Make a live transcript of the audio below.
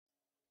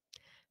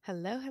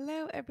Hello,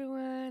 hello,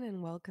 everyone,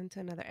 and welcome to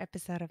another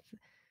episode of.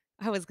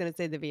 I was going to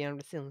say the Beyond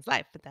Resilience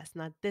Life, but that's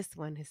not this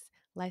one. Is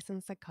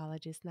licensed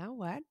psychologist. Now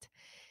what?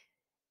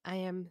 I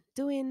am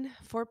doing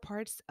four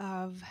parts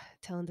of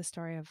telling the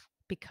story of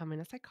becoming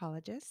a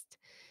psychologist,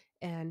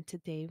 and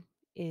today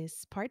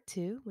is part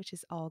two, which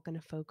is all going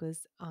to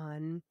focus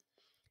on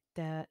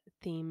the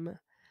theme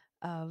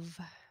of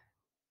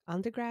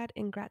undergrad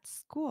and grad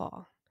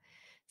school.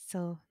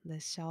 So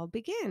let's shall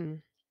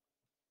begin.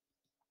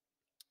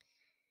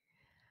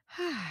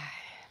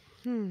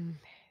 hmm.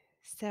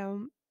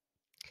 So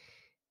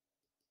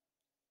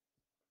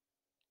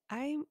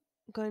I'm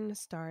going to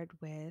start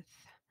with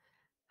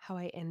how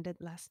I ended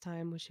last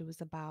time, which it was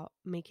about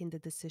making the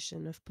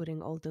decision of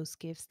putting all those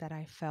gifts that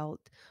I felt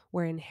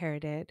were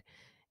inherited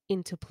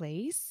into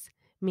place,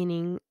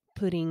 meaning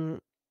putting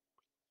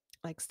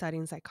like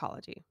studying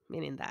psychology,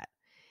 meaning that.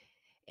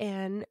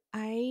 And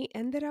I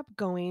ended up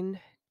going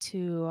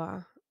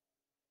to,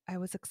 I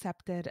was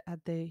accepted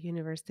at the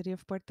University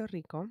of Puerto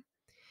Rico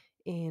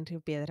in Rio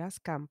Piedras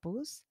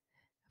campus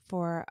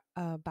for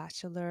a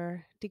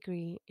bachelor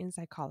degree in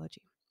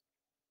psychology.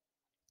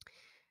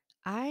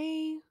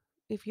 I,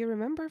 if you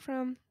remember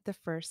from the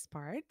first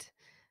part,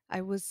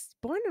 I was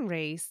born and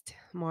raised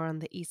more on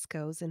the East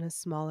Coast in a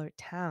smaller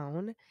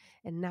town,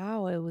 and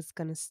now I was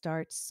going to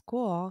start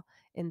school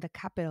in the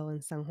capital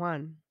in San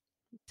Juan,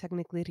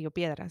 technically Rio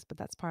Piedras, but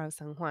that's part of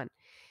San Juan.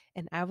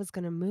 And I was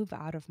going to move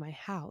out of my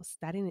house.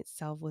 That in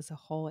itself was a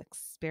whole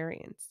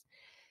experience.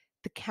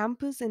 The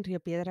campus in Rio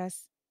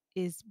Piedras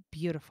is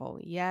beautiful.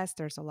 Yes,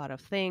 there's a lot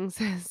of things.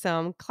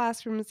 Some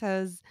classrooms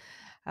has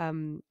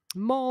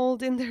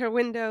mold in their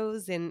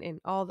windows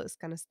and all this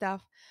kind of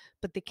stuff.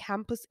 But the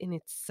campus in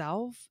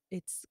itself,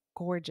 it's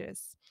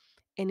gorgeous.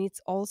 And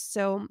it's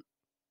also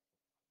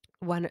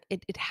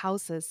it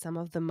houses some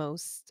of the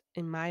most,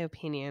 in my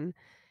opinion,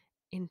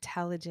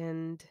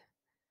 intelligent,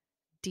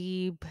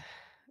 deep,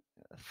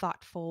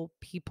 thoughtful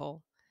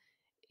people.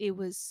 It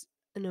was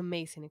an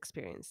amazing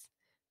experience.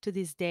 To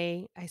this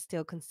day, I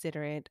still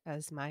consider it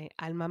as my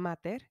alma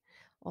mater,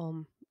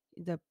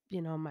 the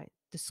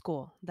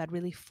school that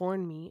really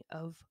formed me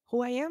of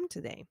who I am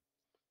today,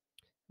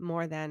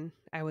 more than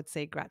I would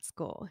say grad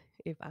school,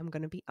 if I'm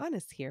going to be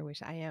honest here,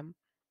 which I am.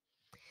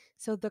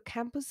 So the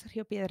campus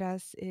Rio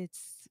Piedras,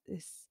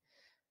 it's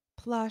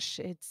plush,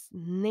 it's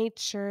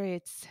nature,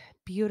 it's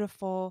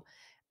beautiful,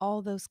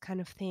 all those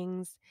kind of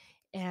things.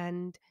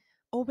 And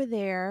over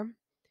there,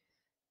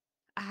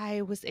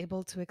 I was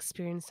able to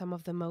experience some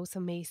of the most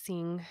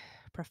amazing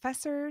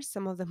professors,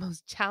 some of the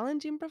most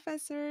challenging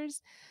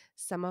professors,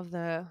 some of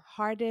the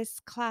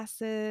hardest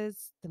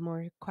classes, the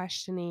more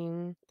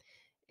questioning,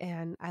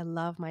 and I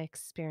love my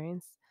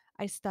experience.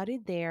 I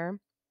studied there.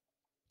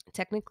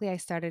 Technically, I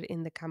started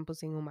in the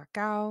campus in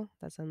Humacao.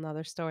 That's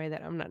another story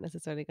that I'm not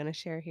necessarily going to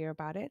share here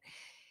about it.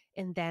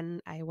 And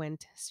then I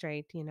went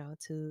straight,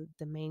 to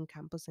the main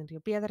campus in Rio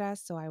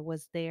Piedras. So I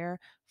was there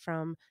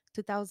from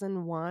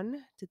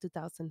 2001 to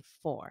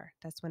 2004.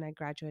 That's when I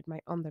graduated my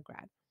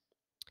undergrad.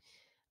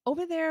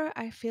 Over there,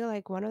 I feel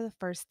like one of the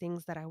first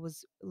things that I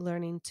was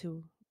learning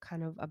to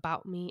kind of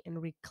about me and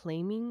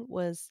reclaiming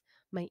was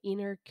my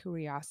inner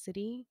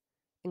curiosity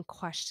and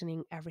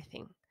questioning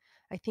everything.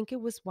 I think it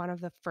was one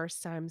of the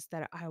first times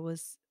that I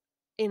was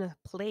in a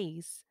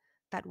place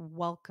that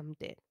welcomed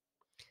it.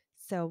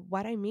 So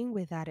what I mean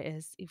with that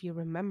is, if you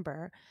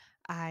remember,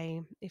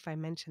 if I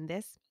mentioned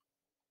this,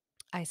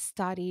 I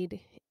studied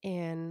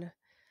in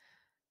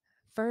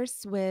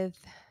first with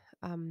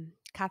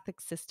Catholic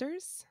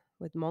sisters,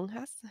 with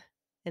monjas,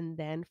 and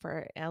then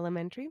for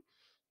elementary.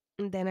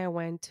 And then I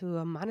went to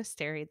a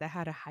monastery that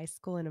had a high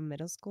school and a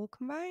middle school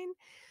combined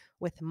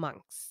with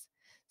monks.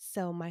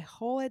 So my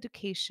whole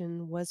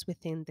education was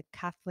within the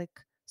Catholic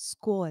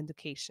school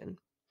education.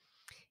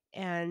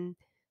 And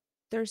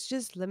there's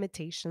just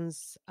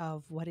limitations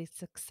of what is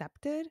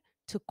accepted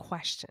to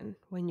question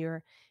when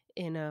you're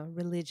in a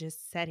religious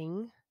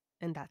setting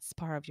and that's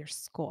part of your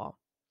school.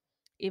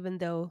 Even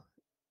though,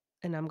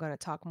 and I'm going to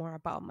talk more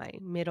about my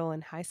middle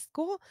and high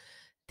school,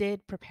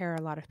 did prepare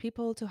a lot of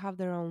people to have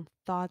their own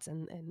thoughts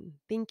and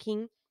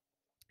thinking,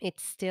 it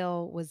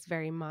still was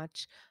very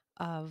much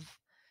of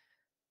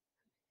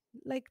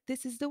like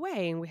this is the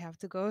way and we have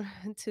to go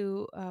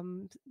to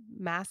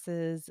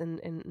masses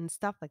and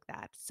stuff like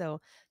that. So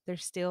there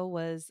still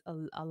was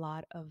a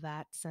lot of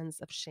that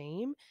sense of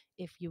shame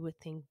if you would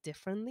think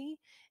differently,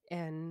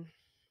 and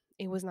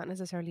it was not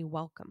necessarily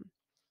welcome.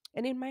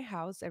 And in my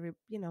house,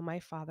 my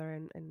father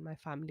and my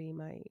family,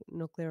 my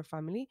nuclear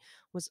family,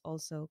 was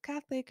also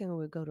Catholic, and we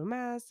would go to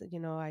mass.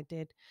 I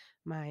did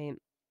my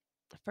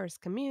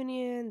first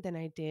communion, then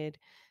I did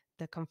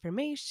the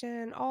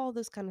confirmation, all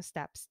those kind of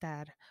steps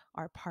that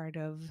are part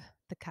of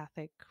the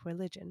Catholic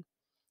religion.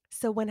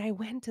 So when I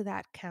went to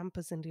that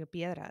campus in Rio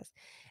Piedras,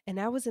 and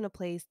I was in a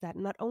place that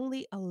not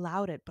only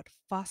allowed it, but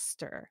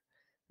foster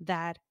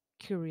that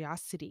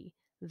curiosity,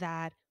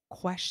 that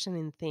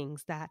questioning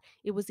things, that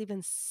it was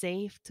even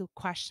safe to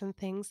question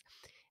things,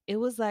 it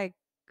was like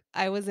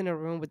I was in a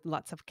room with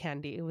lots of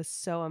candy. It was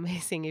so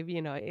amazing.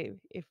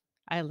 If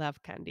I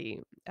love candy.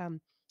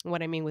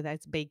 What I mean with that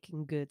is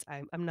baking goods.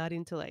 I'm not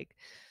into like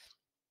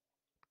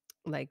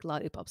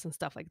lollipops and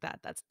stuff like that.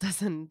 That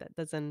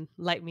doesn't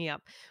light me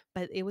up.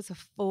 But it was a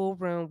full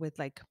room with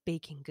like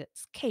baking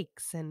goods,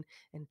 cakes and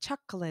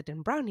chocolate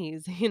and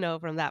brownies,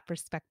 from that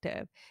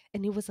perspective.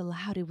 And it was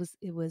allowed. It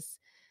was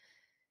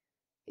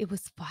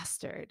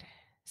fostered.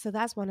 So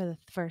that's one of the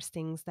first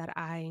things that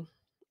I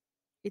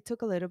it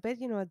took a little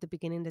bit, at the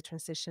beginning, the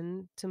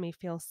transition to me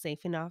feel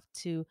safe enough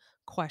to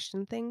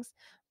question things.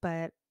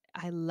 But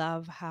I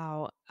love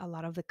how a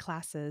lot of the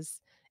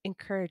classes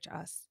encourage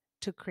us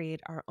to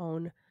create our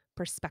own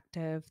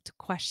perspective, to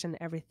question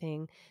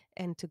everything,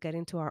 and to get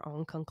into our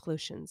own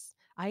conclusions.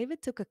 I even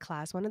took a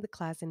class, one of the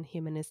class in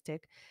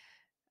humanistic.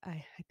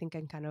 I think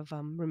I kind of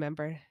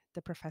remember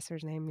the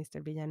professor's name,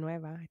 Mr.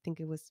 Villanueva. I think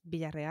it was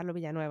Villarreal or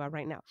Villanueva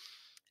right now.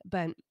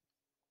 But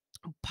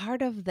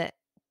part of the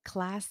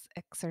class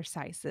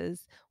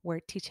exercises were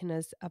teaching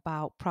us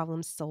about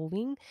problem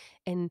solving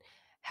and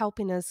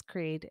helping us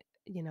create,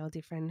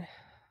 different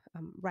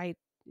write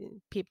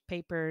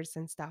papers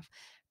and stuff,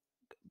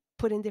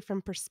 put in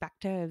different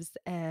perspectives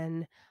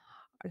and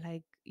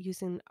like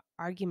using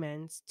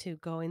arguments to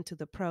go into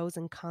the pros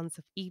and cons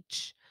of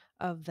each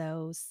of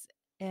those.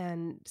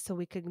 And so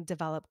we could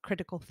develop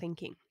critical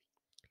thinking.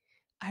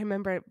 I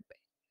remember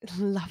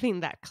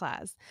loving that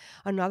class.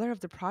 Another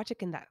of the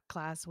project in that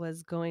class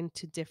was going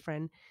to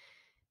different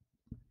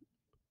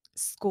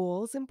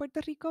schools in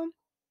Puerto Rico,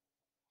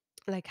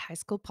 like high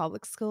school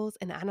public schools,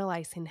 and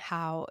analyzing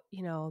how,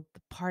 the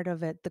part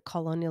of it, the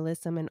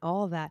colonialism and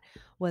all of that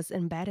was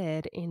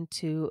embedded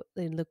into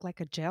it looked like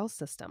a jail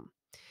system.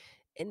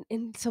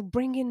 And so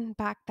bringing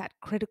back that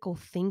critical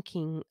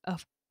thinking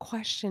of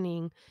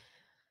questioning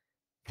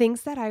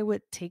things that I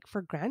would take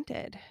for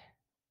granted.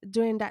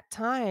 During that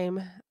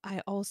time,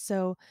 I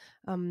also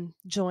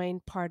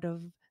joined part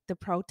of the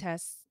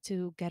protests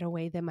to get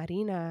away the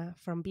Marina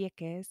from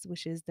Vieques,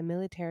 which is the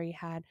military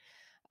had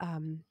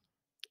um,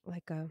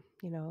 like a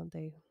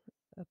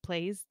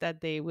place that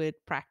they would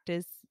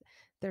practice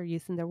their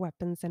using their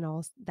weapons and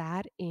all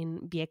that in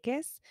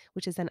Vieques,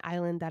 which is an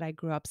island that I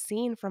grew up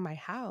seeing from my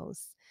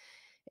house.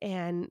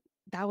 And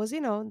that was,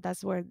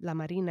 that's where La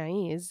Marina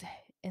is.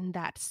 And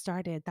that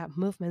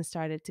movement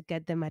started to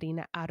get the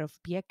Marina out of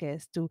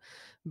Vieques, to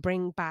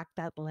bring back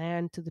that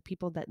land to the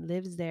people that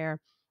lives there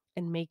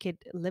and make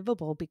it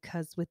livable,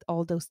 because with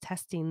all those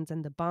testings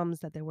and the bombs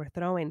that they were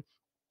throwing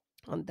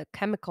on the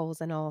chemicals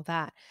and all of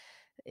that,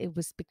 it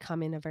was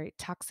becoming a very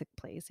toxic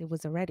place. It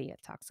was already a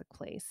toxic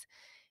place.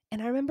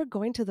 And I remember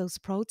going to those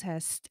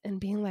protests and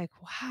being like,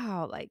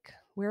 wow, like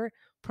we're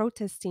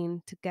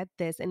protesting to get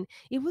this. And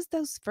it was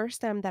those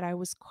first time that I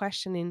was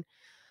questioning,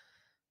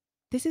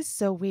 this is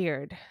so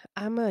weird.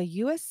 I'm a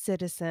US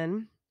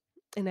citizen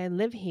and I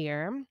live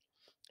here.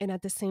 And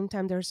at the same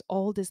time, there's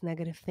all these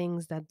negative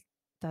things that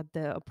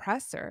the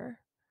oppressor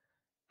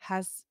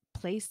has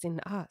placed in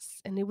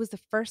us. And it was the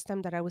first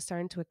time that I was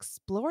starting to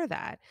explore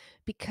that,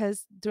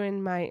 because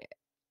during my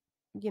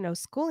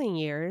schooling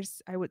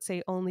years, I would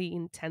say only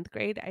in 10th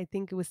grade, I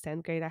think it was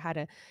 10th grade, I had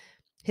a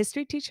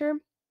history teacher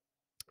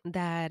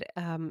that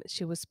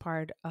she was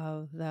part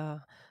of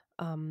the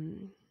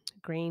um,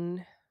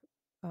 grain,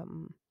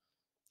 um,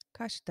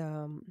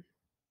 the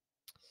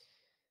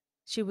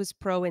she was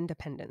pro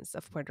independence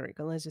of Puerto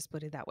Rico. Let's just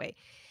put it that way.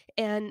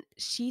 And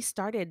she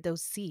started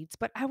those seeds,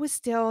 but I was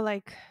still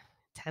like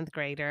 10th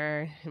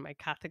grader in my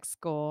Catholic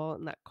school,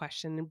 not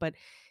questioning. But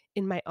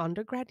in my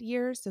undergrad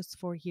years, those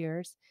 4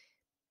 years,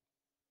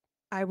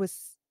 I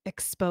was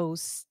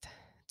exposed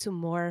to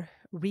more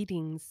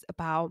readings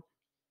about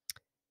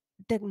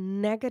the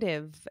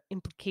negative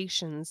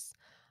implications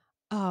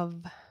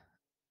of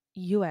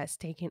US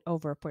taking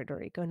over Puerto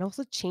Rico, and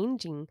also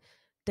changing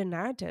the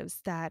narratives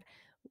that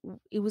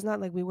it was not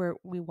like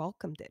we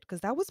welcomed it,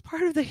 because that was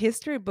part of the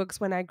history books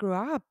when I grew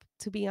up.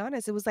 To be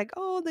honest, it was like,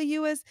 oh, the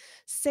US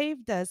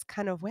saved us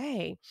kind of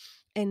way.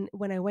 And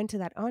when I went to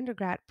that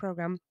undergrad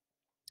program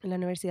in la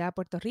Universidad de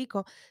Puerto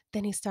Rico,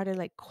 then he started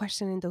like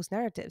questioning those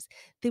narratives.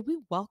 Did we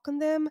welcome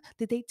them?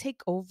 Did they take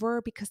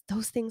over? Because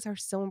those things are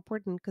so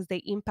important, because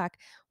they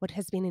impact what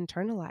has been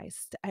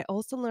internalized. I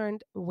also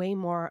learned way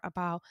more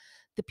about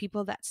the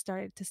people that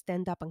started to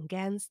stand up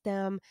against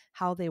them,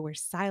 how they were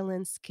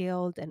silenced,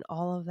 killed, and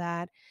all of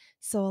that.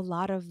 So a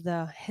lot of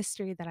the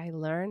history that I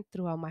learned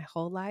throughout my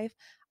whole life,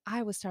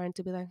 I was starting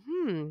to be like,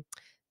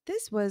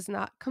 this was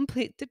not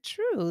complete the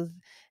truth,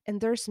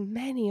 and there's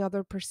many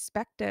other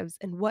perspectives,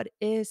 and what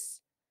is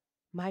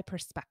my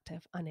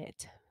perspective on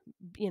it?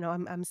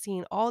 I'm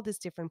seeing all this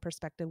different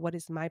perspective. What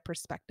is my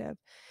perspective?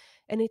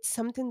 And it's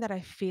something that I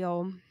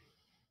feel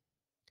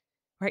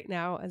right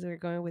now, as we're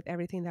going with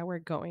everything that we're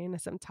going,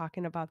 as I'm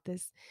talking about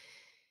this,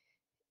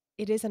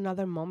 it is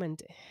another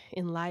moment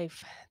in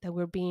life that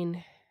we're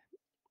being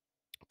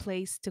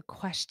placed to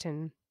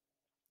question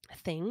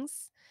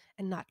things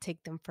and not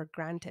take them for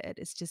granted.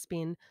 It's just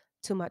been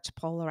too much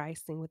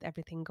polarizing with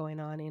everything going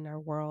on in our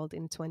world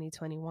in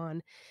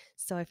 2021.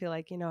 So I feel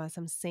like, as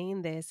I'm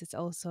saying this, it's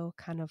also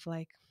kind of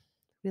like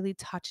really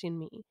touching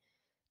me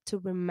to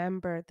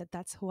remember that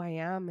that's who I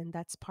am and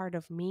that's part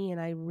of me.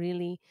 And I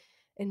really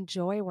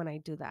enjoy when I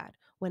do that,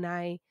 when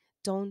I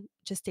don't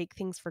just take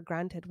things for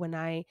granted, when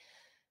I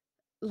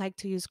like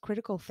to use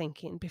critical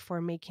thinking before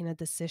making a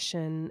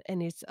decision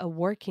and it's a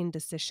working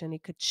decision,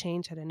 it could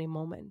change at any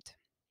moment.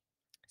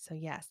 So,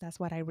 yes, that's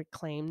what I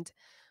reclaimed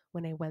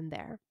when I went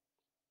there.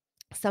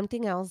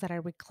 Something else that I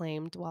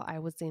reclaimed while I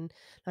was in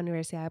La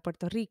Universidad de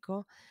Puerto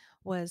Rico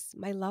was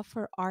my love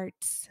for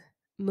arts,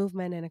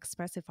 movement, and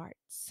expressive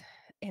arts.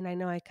 And I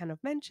know I kind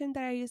of mentioned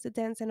that I used to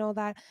dance and all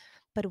that,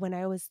 but when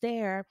I was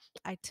there,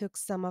 I took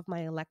some of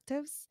my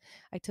electives.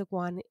 I took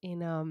one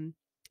in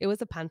it was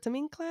a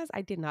pantomime class.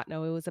 I did not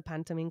know it was a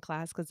pantomime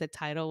class because the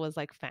title was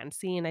like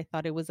fancy and I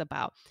thought it was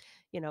about,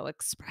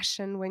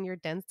 expression when you're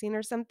dancing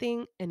or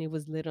something, and it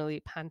was literally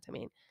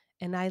pantomime.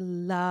 And I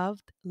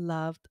loved,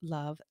 loved,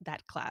 loved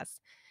that class.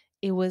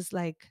 It was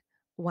like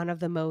one of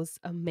the most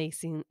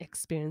amazing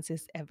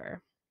experiences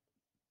ever.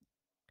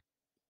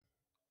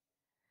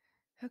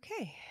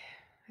 Okay,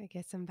 I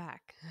guess I'm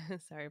back.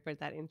 Sorry for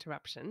that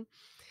interruption.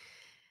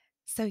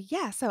 So,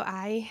 yeah, so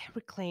I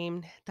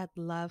reclaimed that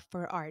love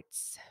for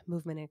arts,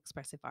 movement and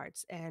expressive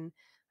arts. And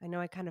I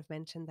know I kind of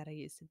mentioned that I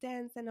used to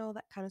dance and all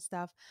that kind of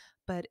stuff,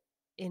 but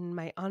in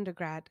my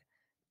undergrad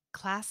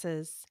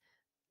classes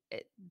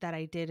that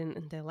I did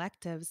in the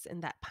electives in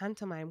that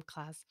pantomime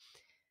class,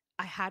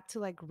 I had to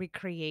like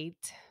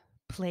recreate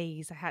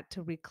plays. I had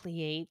to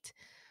recreate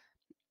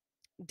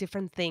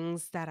different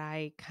things that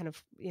I kind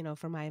of,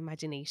 from my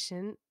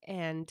imagination.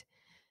 And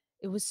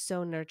it was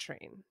so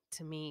nurturing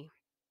to me.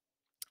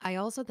 I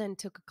also then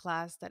took a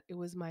class that it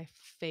was my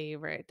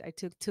favorite. I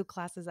took two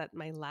classes at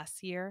my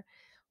last year.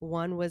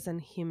 One was on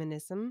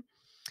humanism,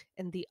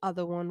 and the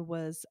other one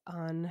was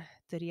on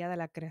teoría de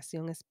la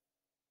creación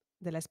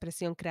de la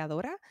expresión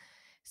creadora.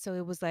 So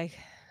it was like,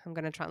 I'm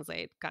going to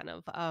translate kind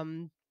of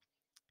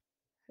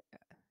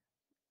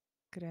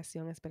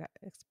creación,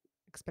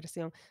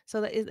 expresión.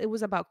 So that it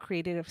was about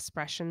creative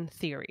expression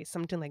theory,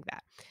 something like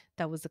that.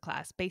 That was the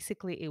class.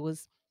 Basically, it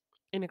was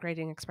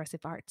integrating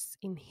expressive arts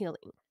in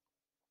healing.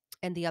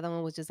 And the other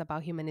one was just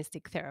about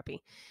humanistic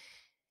therapy.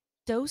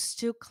 Those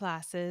two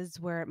classes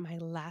were my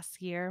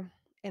last year.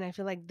 And I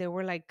feel like they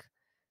were like,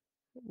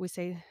 we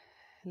say,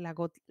 la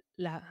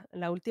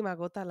última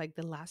gota, like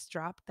the last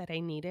drop that I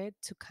needed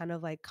to kind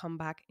of like come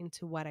back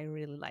into what I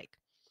really like.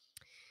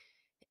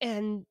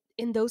 And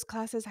in those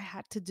classes, we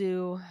had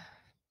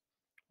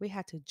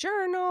to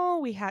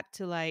journal, we had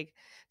to like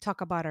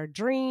talk about our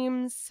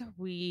dreams,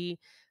 we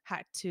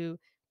had to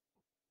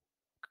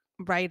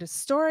write a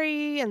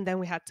story, and then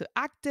we had to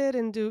act it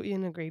and do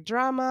integrate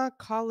drama,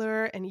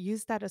 color, and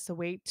use that as a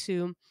way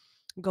to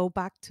go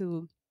back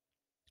to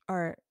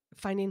our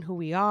finding who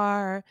we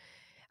are.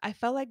 I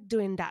felt like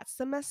during that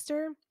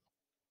semester,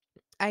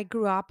 I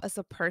grew up as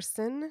a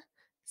person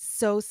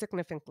so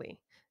significantly.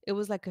 It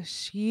was like a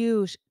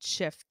huge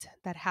shift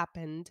that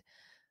happened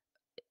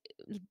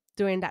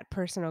during that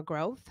personal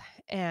growth.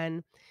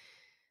 And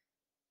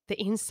the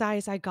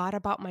insights I got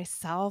about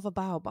myself,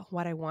 about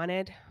what I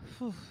wanted,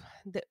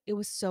 it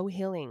was so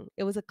healing.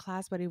 It was a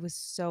class, but it was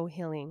so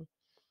healing.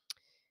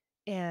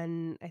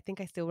 And I think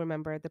I still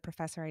remember the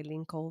professor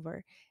Eileen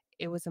Culver.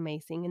 It was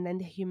amazing. And then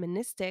the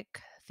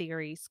humanistic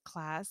theories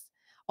class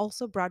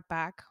also brought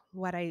back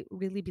what I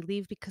really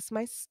believe, because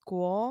my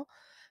school,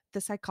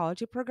 the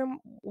psychology program,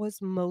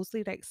 was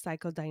mostly like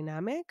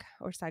psychodynamic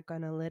or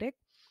psychoanalytic.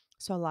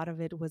 So a lot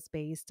of it was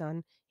based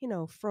on,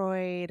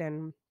 Freud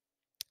and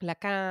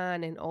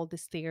Lacan and all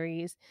these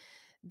theories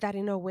that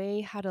in a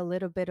way had a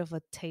little bit of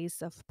a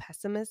taste of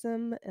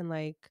pessimism and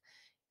like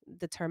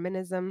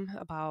determinism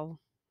about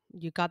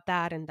you got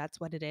that and that's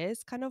what it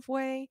is kind of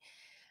way.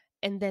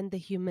 And then the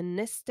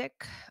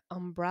humanistic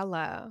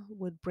umbrella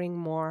would bring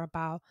more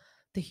about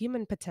the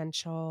human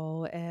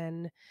potential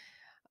and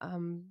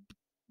um,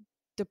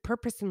 the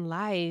purpose in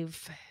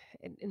life,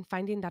 and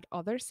finding that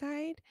other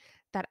side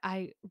that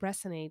I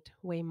resonate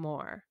way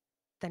more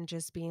than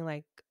just being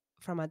like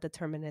from a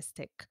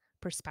deterministic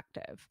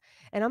perspective.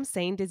 And I'm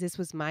saying this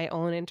was my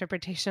own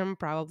interpretation.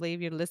 Probably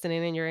if you're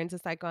listening and you're into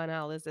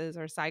psychoanalysis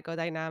or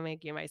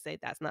psychodynamic, you might say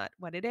that's not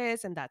what it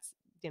is. And that's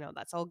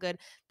all good.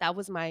 That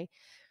was my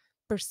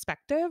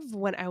perspective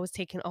when I was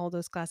taking all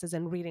those classes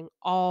and reading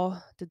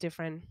all the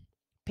different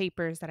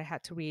papers that I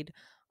had to read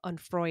on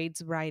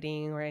Freud's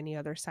writing or any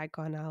other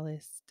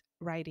psychoanalyst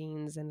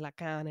writings and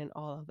Lacan and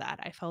all of that.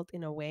 I felt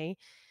in a way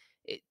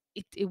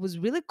it was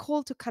really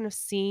cool to kind of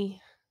see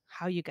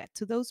how you get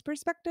to those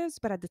perspectives,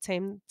 but at the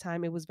same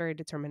time, it was very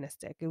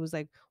deterministic. It was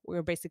like we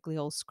were basically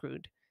all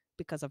screwed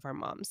because of our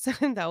moms.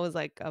 And that was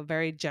like a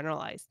very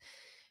generalized.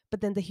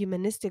 But then the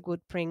humanistic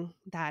would bring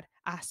that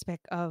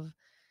aspect of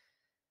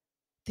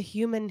the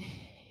human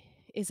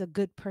is a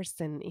good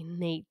person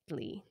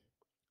innately.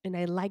 And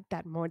I like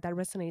that more. That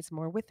resonates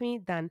more with me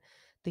than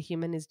the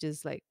human is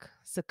just like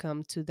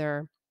succumb to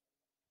their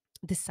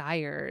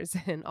desires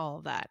and all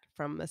of that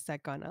from a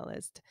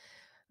psychoanalyst,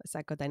 a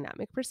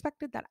psychodynamic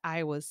perspective that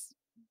I was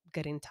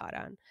getting taught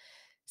on.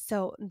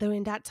 So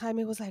during that time,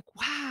 it was like,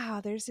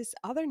 wow, there's this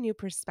other new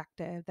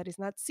perspective that is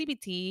not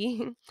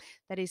CBT,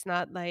 that is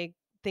not like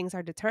things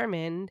are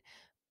determined,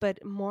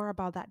 but more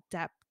about that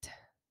depth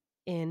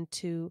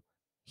into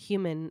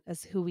human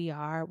as who we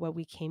are, what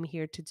we came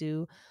here to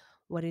do,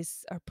 what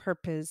is our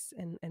purpose,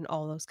 and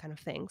all those kind of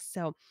things.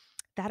 So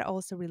that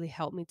also really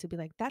helped me to be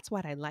like, that's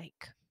what I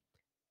like.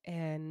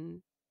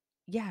 And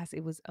yes,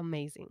 it was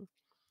amazing.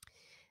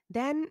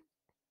 Then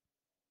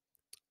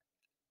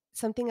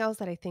something else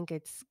that I think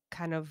it's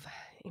kind of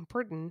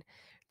important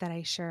that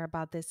I share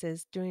about this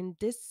is during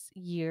this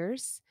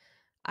years,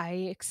 I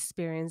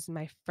experienced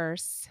my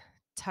first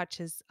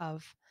touches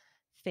of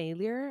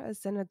failure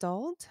as an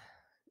adult.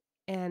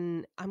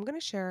 And I'm going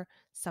to share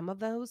some of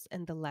those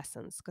and the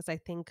lessons because I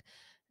think,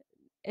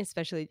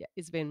 especially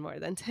it's been more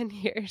than 10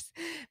 years,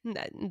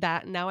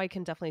 that now I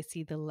can definitely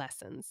see the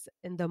lessons.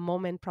 In the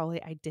moment,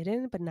 probably I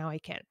didn't, but now I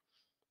can.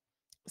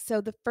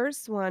 So the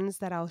first ones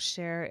that I'll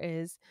share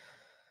is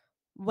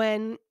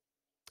when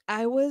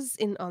I was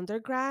in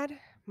undergrad,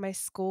 my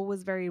school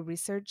was very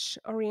research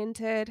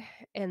oriented,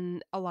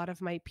 and a lot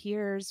of my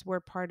peers were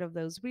part of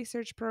those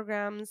research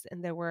programs.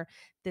 And there were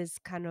this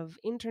kind of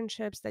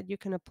internships that you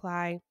can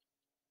apply.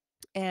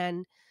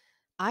 And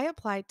I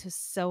applied to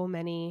so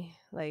many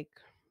like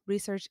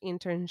research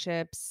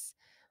internships,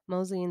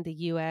 mostly in the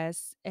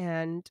US,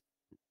 and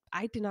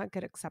I did not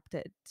get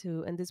accepted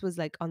to, and this was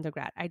like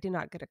undergrad, I did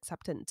not get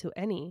accepted to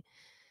any.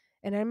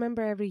 And I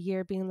remember every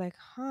year being like,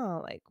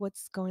 huh, like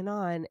what's going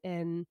on?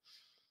 And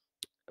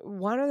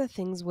one of the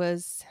things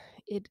was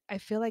I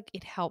feel like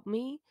it helped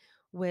me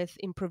with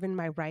improving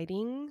my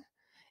writing,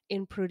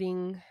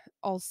 improving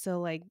also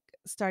like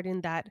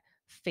starting that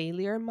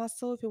failure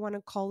muscle, if you want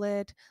to call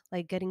it,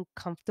 like getting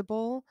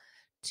comfortable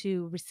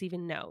to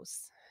receiving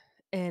no's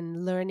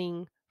and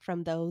learning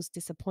from those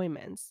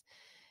disappointments.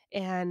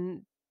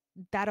 And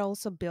that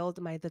also built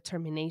my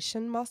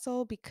determination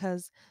muscle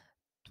because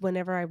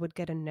whenever I would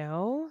get a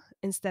no,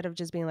 instead of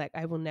just being like,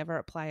 I will never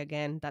apply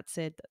again, that's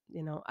it,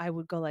 I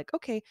would go like,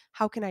 okay,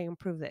 how can I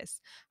improve this?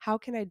 How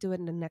can I do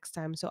it the next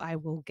time so I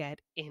will get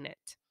in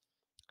it?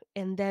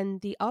 And then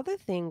the other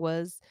thing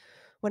was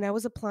when I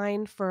was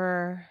applying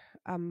for,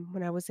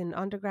 when I was in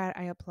undergrad,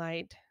 I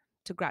applied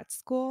to grad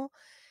school.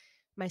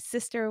 My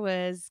sister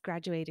was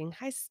graduating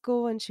high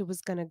school and she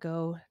was going to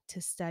go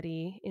to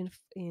study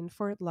in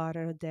Fort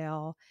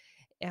Lauderdale,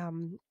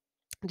 um,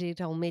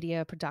 digital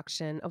media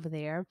production over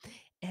there.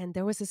 And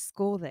there was a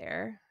school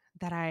there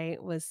that I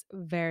was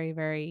very,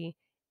 very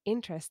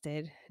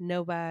interested,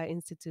 Nova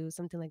Institute,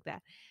 something like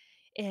that.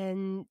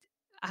 And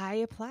I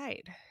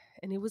applied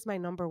and it was my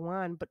number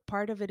one, but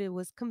part of it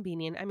was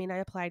convenient. I mean, I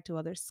applied to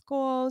other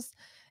schools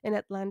in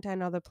Atlanta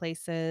and other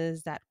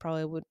places that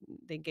probably would,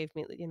 they gave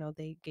me,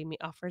 they gave me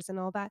offers and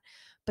all that.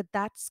 But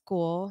that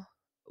school,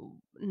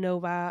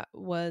 Nova,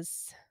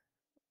 was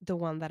the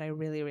one that I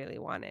really, really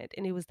wanted.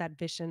 And it was that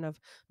vision of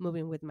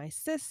moving with my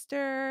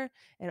sister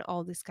and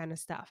all this kind of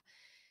stuff.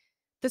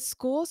 The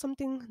school,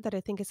 something that I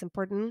think is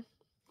important,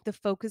 the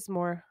focus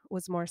more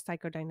was more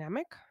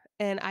psychodynamic.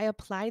 And I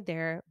applied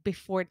there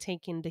before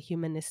taking the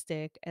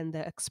humanistic and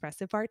the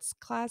expressive arts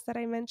class that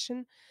I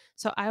mentioned.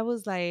 So I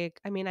was like,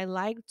 I mean, I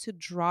like to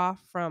draw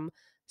from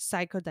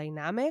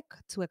psychodynamic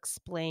to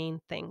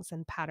explain things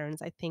and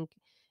patterns. I think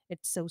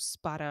it's so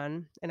spot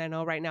on. And I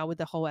know right now with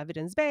the whole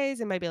evidence base,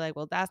 it might be like,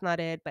 well, that's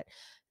not it. But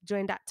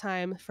during that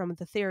time, from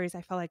the theories,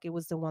 I felt like it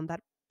was the one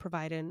that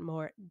provided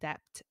more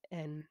depth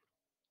and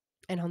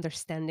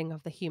understanding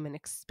of the human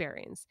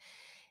experience.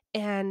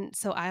 And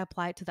so I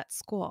applied to that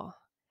school.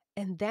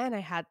 And then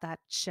I had that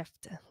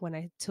shift when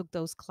I took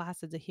those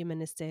classes, the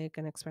humanistic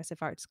and expressive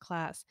arts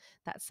class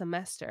that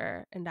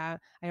semester. And I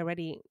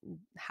already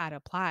had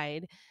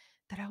applied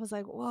that I was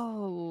like,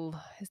 whoa,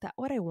 is that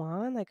what I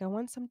want? Like, I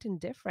want something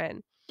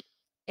different.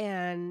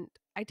 And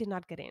I did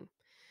not get in.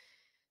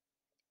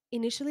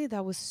 Initially,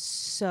 that was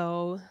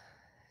so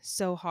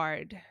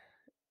hard.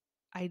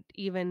 I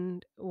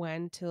even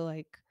went to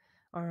like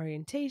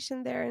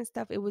orientation there and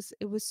stuff. It was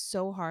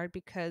so hard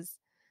because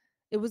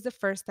it was the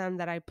first time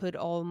that I put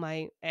all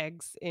my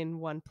eggs in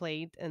one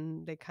plate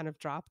and they kind of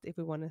dropped, if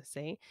we want to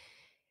say.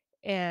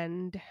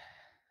 And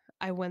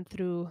I went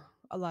through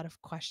a lot of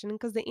questioning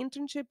because the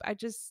internship, I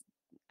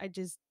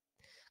just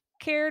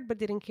cared but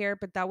didn't care.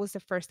 But that was the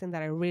first thing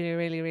that I really,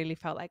 really, really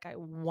felt like I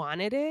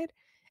wanted it,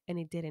 and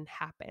it didn't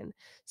happen.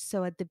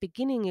 So at the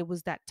beginning, it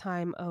was that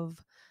time of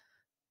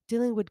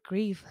dealing with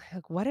grief.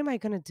 Like, what am I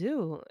gonna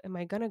do? Am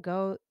I gonna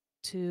go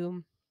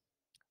to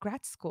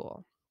grad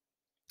school?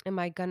 Am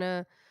I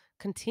gonna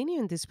continue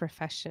in this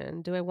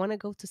profession? Do I want to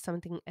go to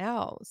something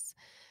else?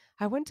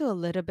 I went to a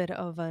little bit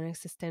of an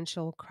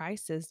existential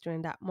crisis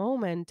during that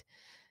moment.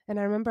 And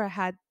I remember I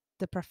had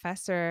the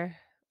professor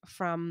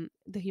from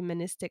the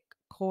humanistic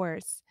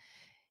course,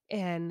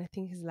 and I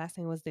think his last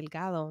name was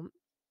Delgado.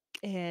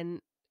 And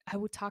I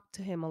would talk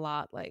to him a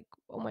lot, like,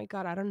 oh my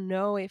God, I don't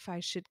know if I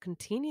should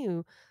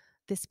continue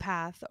this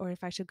path or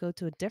if I should go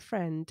to a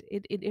different.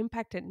 It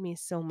impacted me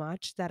so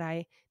much that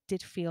I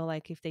did feel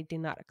like if they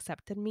did not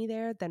accepted me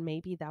there, then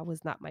maybe that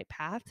was not my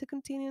path to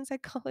continue in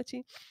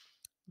psychology.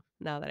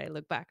 Now that I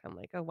look back, I'm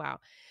like, oh, wow.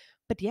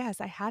 But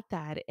yes, I had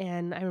that.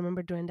 And I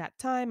remember during that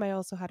time, I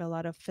also had a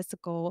lot of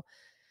physical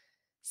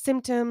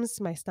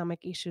symptoms. My stomach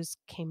issues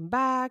came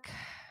back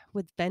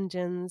with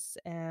vengeance,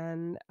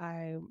 and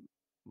I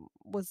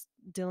was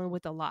dealing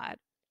with a lot.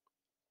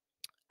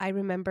 I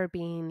remember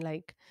being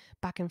like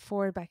back and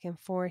forth, back and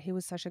forth. He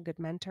was such a good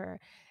mentor.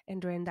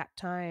 And during that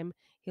time,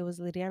 he was,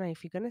 Liliana,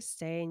 if you're going to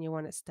stay and you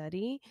want to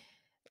study,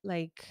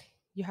 like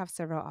you have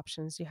several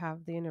options. You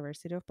have the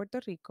University of Puerto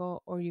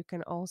Rico, or you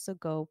can also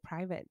go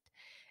private.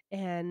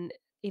 And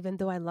even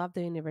though I love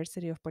the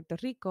University of Puerto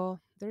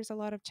Rico, there's a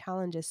lot of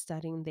challenges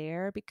studying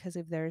there because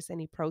if there's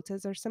any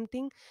protests or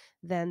something,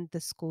 then the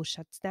school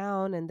shuts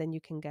down and then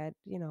you can get,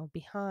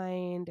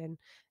 behind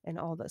and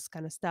all this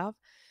kind of stuff.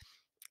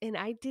 And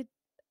I did,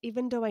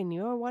 even though I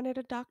knew I wanted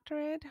a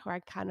doctorate or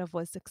I kind of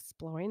was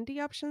exploring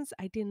the options,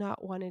 I did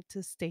not want it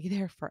to stay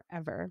there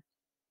forever.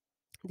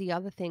 The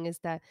other thing is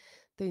that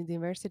the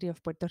University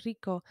of Puerto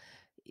Rico,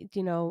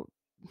 you know,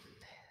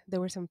 there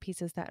were some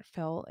pieces that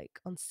felt like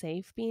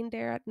unsafe being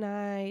there at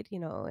night,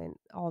 and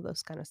all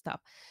those kind of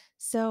stuff.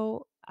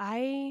 So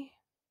I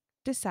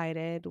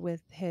decided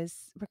with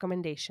his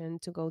recommendation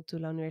to go to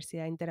La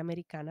Universidad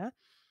Interamericana,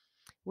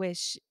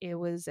 which it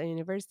was a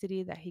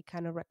university that he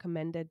kind of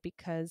recommended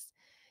because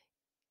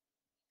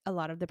a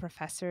lot of the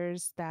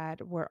professors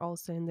that were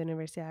also in the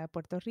Universidad of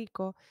Puerto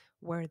Rico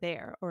were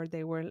there, or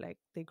they were like,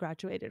 they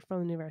graduated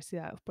from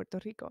Universidad of Puerto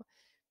Rico.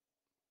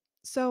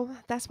 So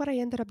that's what I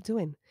ended up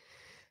doing.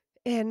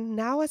 And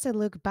now, as I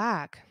look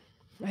back,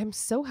 I'm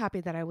so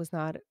happy that I was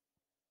not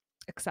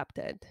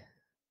accepted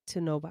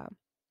to Nova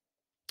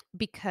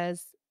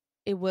because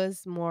it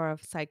was more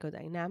of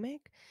psychodynamic.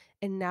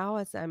 And now,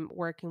 as I'm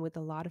working with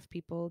a lot of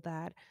people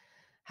that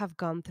have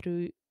gone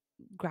through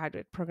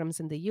graduate programs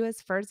in the US,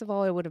 first of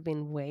all, it would have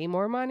been way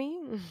more money.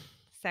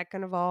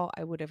 Second of all,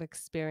 I would have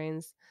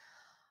experienced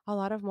a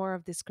lot of more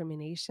of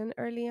discrimination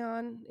early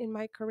on in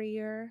my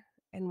career.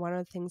 And one of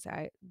the things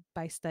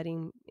by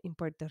studying in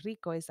Puerto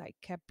Rico, is I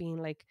kept being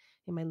like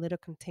in my little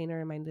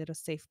container, in my little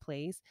safe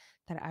place,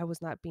 that I was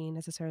not being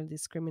necessarily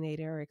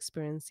discriminated or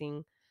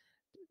experiencing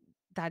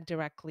that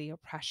directly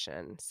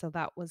oppression. So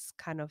that was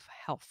kind of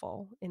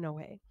helpful in a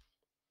way.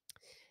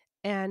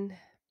 And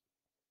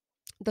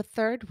the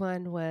third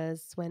one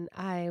was when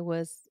I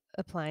was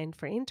applying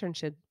for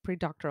internship,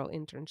 pre-doctoral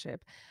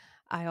internship.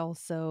 I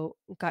also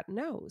got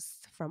no's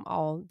from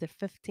all the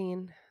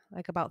 15,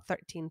 like about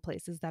 13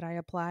 places that I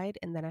applied.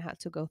 And then I had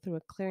to go through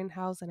a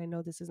clearinghouse. And I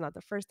know this is not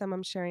the first time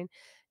I'm sharing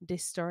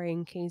this story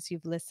in case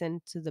you've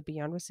listened to the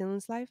Beyond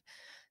Resilience Life.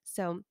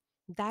 So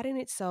that in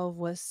itself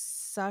was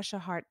such a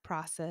hard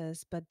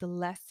process, but the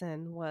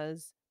lesson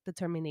was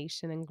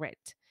determination and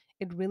grit.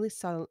 It really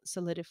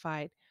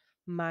solidified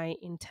my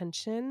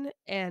intention,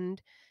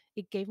 and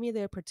it gave me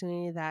the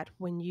opportunity that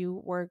when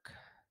you work,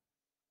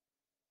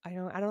 I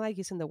don't like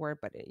using the word,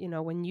 but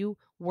when you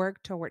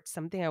work towards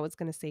something, I was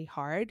going to say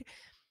hard,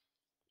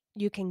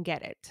 you can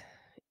get it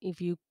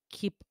if you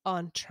keep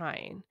on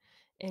trying.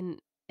 And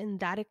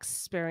that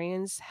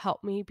experience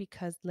helped me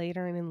because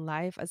later in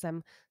life, as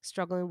I'm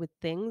struggling with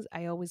things,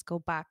 I always go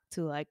back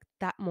to like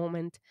that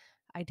moment.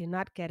 I did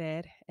not get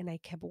it, and I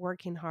kept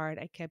working hard.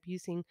 I kept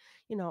using,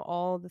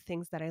 all the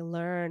things that I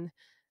learned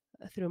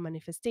through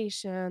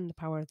manifestation, the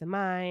power of the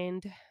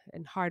mind,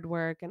 and hard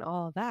work, and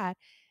all of that.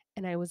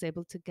 And I was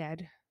able to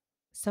get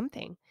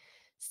something.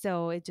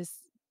 So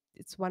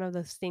it's one of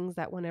those things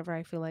that whenever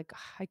I feel like,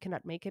 "Ah, I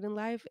cannot make it in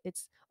life,"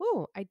 it's,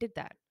 oh, I did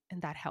that.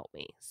 And that helped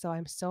me. So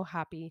I'm so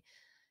happy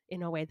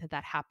in a way that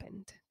that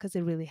happened because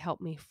it really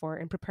helped me for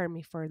and prepared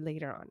me for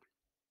later on.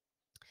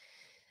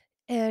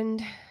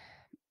 And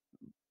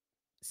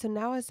so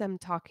now, as I'm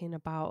talking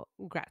about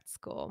grad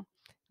school,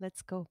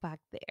 let's go back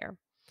there.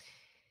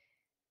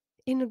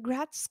 In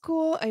grad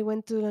school, I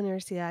went to La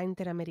Universidad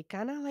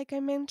Interamericana, like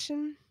I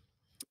mentioned.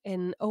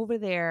 And over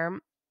there,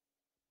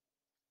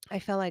 I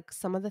felt like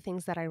some of the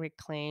things that I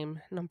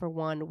reclaimed, number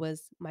one,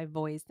 was my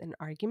voice and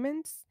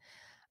arguments.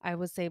 I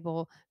was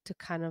able to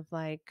kind of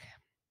like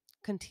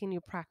continue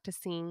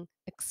practicing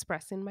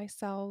expressing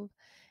myself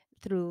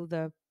through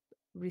the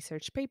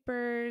research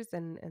papers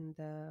and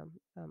the,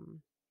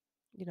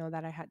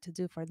 that I had to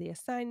do for the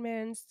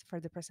assignments, for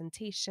the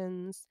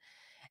presentations,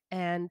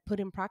 and put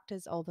in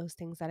practice all those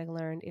things that I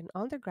learned in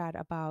undergrad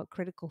about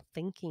critical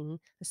thinking,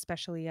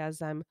 especially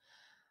as I'm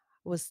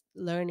was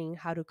learning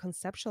how to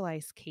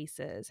conceptualize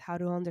cases, how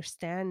to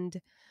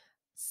understand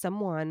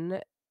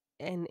someone,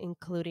 and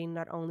including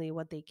not only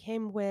what they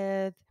came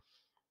with,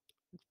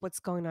 what's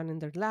going on in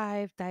their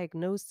life,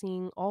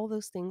 diagnosing all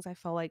those things. I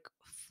felt like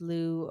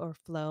flew or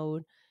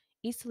flowed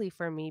easily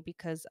for me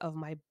because of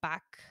my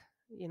back,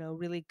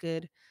 really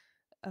good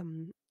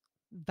um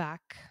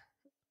back,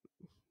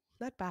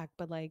 not back,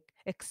 but like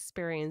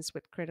experience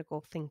with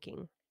critical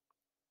thinking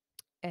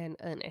and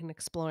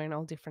exploring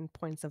all different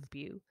points of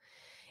view.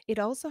 It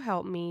also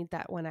helped me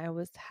that when I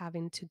was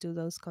having to do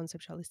those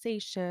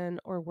conceptualization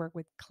or work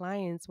with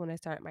clients when I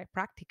started my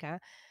practica,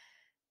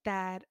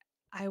 that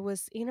I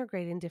was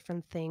integrating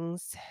different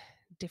things,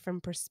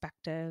 different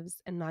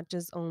perspectives and not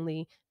just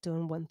only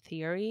doing one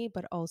theory,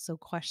 but also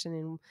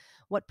questioning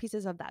what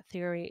pieces of that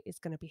theory is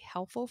going to be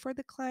helpful for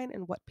the client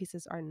and what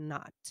pieces are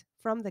not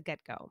from the get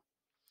go.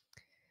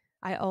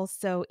 I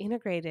also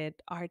integrated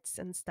arts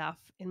and stuff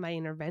in my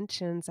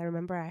interventions. I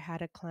remember I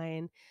had a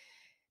client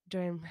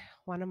during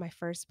one of my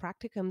first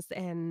practicums,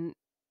 and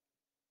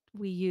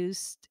we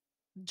used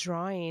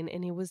drawing,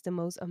 and it was the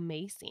most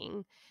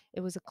amazing.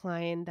 It was a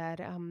client that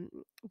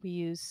we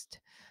used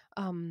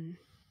um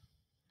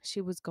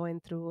she was going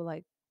through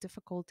like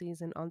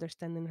difficulties in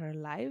understanding her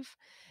life,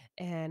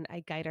 and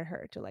I guided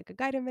her to like a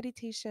guided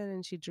meditation,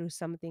 and she drew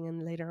something,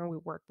 and later on we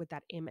worked with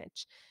that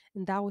image,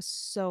 and that was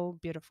so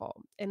beautiful,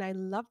 and I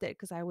loved it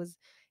because I was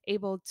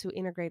able to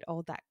integrate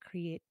all that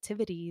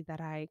creativity that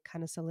I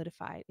kind of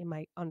solidified in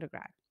my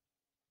undergrad.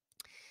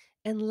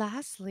 And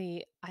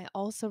lastly, I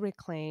also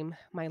reclaim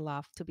my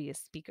love to be a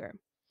speaker.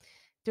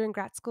 During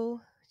grad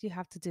school, you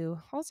have to do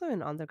also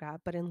in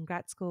undergrad, but in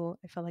grad school,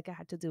 I felt like I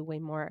had to do way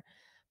more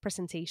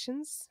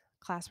presentations,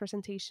 class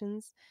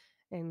presentations,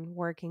 and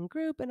work in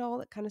group and all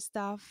that kind of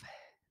stuff,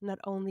 not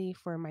only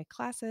for my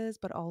classes,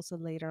 but also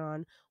later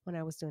on when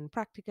I was doing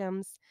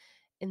practicums,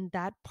 and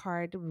that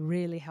part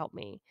really helped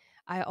me.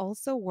 I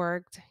also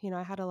worked,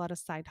 I had a lot of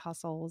side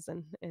hustles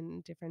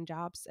and different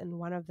jobs, and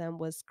one of them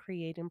was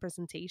creating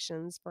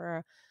presentations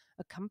for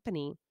a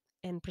company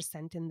and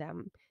presenting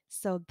them.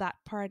 So that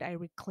part, I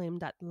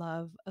reclaimed that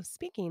love of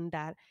speaking,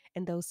 that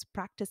and those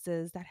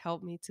practices that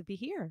helped me to be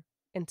here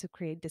and to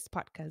create this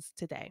podcast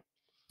today.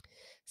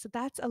 So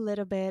that's a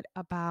little bit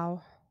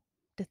about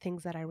the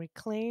things that I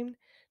reclaimed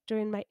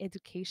during my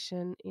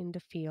education in the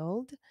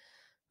field.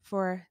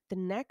 For the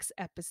next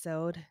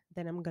episode,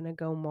 then I'm going to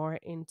go more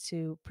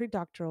into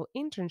predoctoral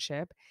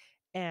internship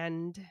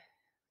and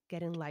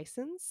getting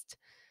licensed,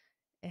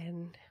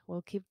 and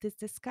we'll keep this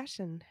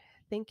discussion.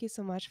 Thank you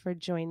so much for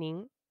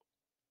joining.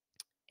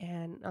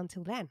 And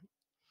until then,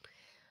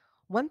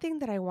 one thing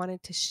that I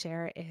wanted to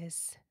share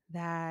is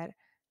that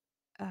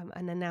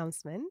an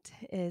announcement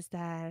is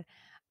that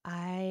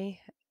I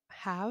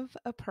have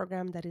a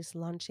program that is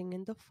launching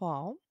in the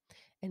fall,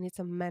 and it's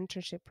a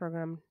mentorship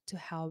program to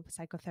help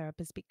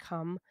psychotherapists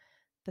become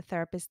the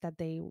therapist that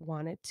they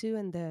wanted to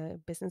and the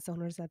business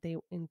owners that they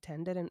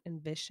intended and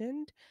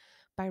envisioned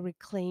by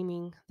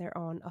reclaiming their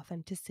own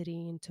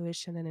authenticity,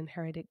 intuition, and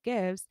inherited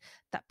gifts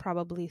that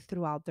probably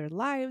throughout their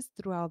lives,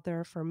 throughout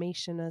their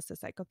formation as a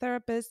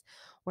psychotherapist,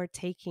 were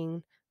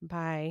taken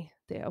by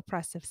the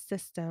oppressive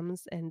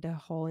systems and the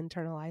whole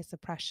internalized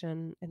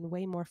oppression and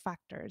way more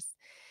factors.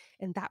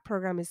 And that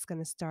program is going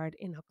to start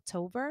in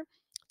October.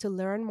 To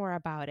learn more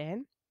about it,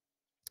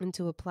 and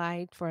to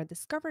apply for a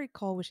discovery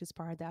call, which is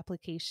part of the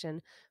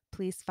application,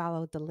 please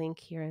follow the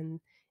link here in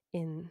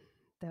in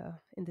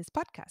this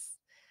podcast.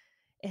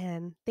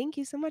 And thank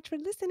you so much for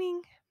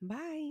listening.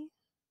 Bye.